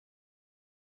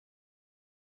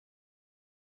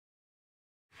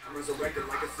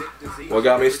What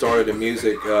got me started in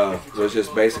music was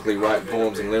just basically writing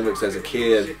poems and lyrics as a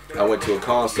kid. I went to a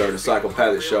concert, a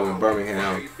psychopathic show in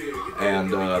Birmingham,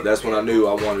 and that's when I knew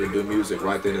I wanted to do music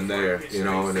right then and there, you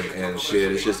know, and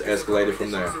shit, it's just escalated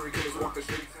from there.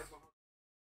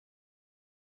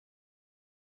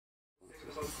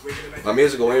 My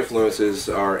musical influences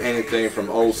are anything from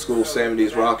old school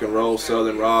 70s rock and roll,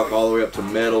 southern rock, all the way up to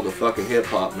metal to fucking hip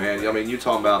hop, man. I mean, you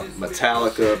talking about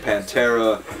Metallica,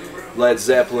 Pantera, Led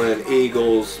Zeppelin,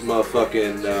 Eagles,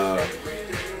 motherfucking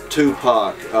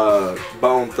Tupac,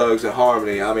 Bone Thugs and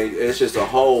Harmony. I mean, it's just a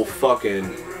whole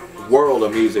fucking world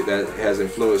of music that has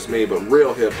influenced me, but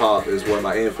real hip hop is where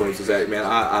my influence is at, man.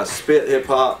 I spit hip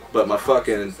hop, but my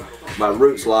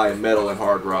roots lie in metal and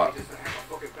hard rock.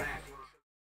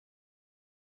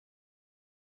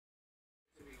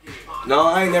 No,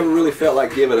 I ain't never really felt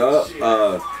like giving up.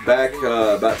 Back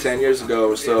about 10 years ago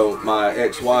or so, my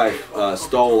ex-wife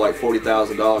stole like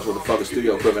 $40,000 worth of fucking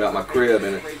studio equipment out my crib,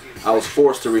 and I was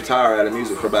forced to retire out of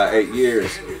music for about 8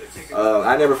 years.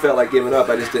 I never felt like giving up.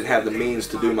 I just didn't have the means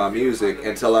to do my music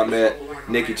until I met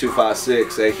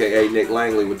Nicky256, aka Nick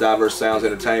Langley, with Diverse Sounds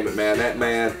Entertainment, man. That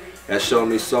man has shown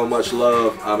me so much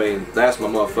love. I mean, that's my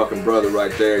motherfucking brother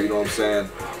right there, you know what I'm saying?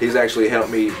 He's actually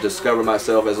helped me discover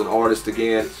myself as an artist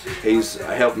again. He's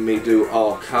helping me do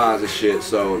all kinds of shit.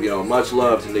 So, you know, much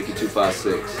love to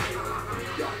Nicky256.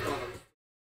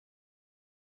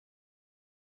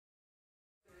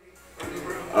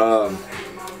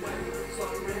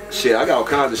 Shit, I got all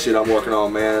kinds of shit I'm working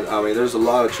on, man. I mean, there's a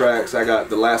lot of tracks. I got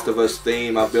the Last of Us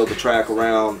theme I built a track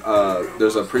around.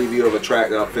 There's a preview of a track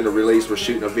that I'm finna release. We're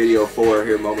shooting a video for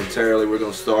here momentarily. We're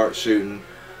gonna start shooting.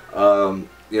 You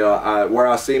know, where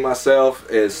I see myself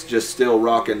is just still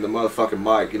rocking the motherfucking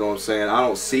mic, you know what I'm saying? I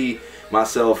don't see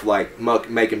myself like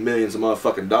making millions of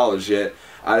motherfucking dollars yet.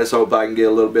 I just hope I can get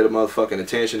a little bit of motherfucking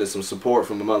attention and some support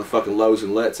from the motherfucking lows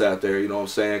and lets out there, you know what I'm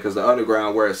saying? Because the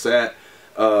underground where it's at,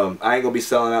 I ain't gonna be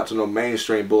selling out to no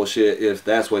mainstream bullshit if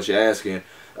that's what you're asking.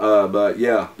 But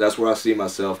yeah, that's where I see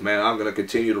myself, man. I'm gonna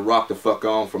continue to rock the fuck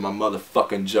on for my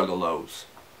motherfucking juggalos.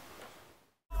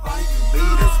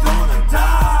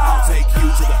 I'll take you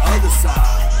to the other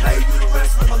side. Lay you the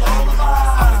rest of the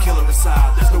I'm the killer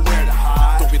inside, there's nowhere to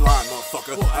hide. Don't be lying,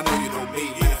 motherfucker, I know you know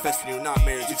me. Manifesting you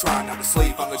nightmares, you trying not to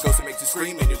sleep. I'm the ghost that makes you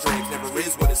scream in your dreams. Never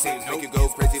is what it seems, make you go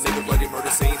crazy, leave a bloody murder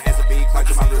scene. As a bee, climb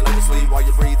to my relentlessly while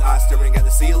you breathe, eyes staring at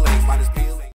the ceiling. Mine is peeling.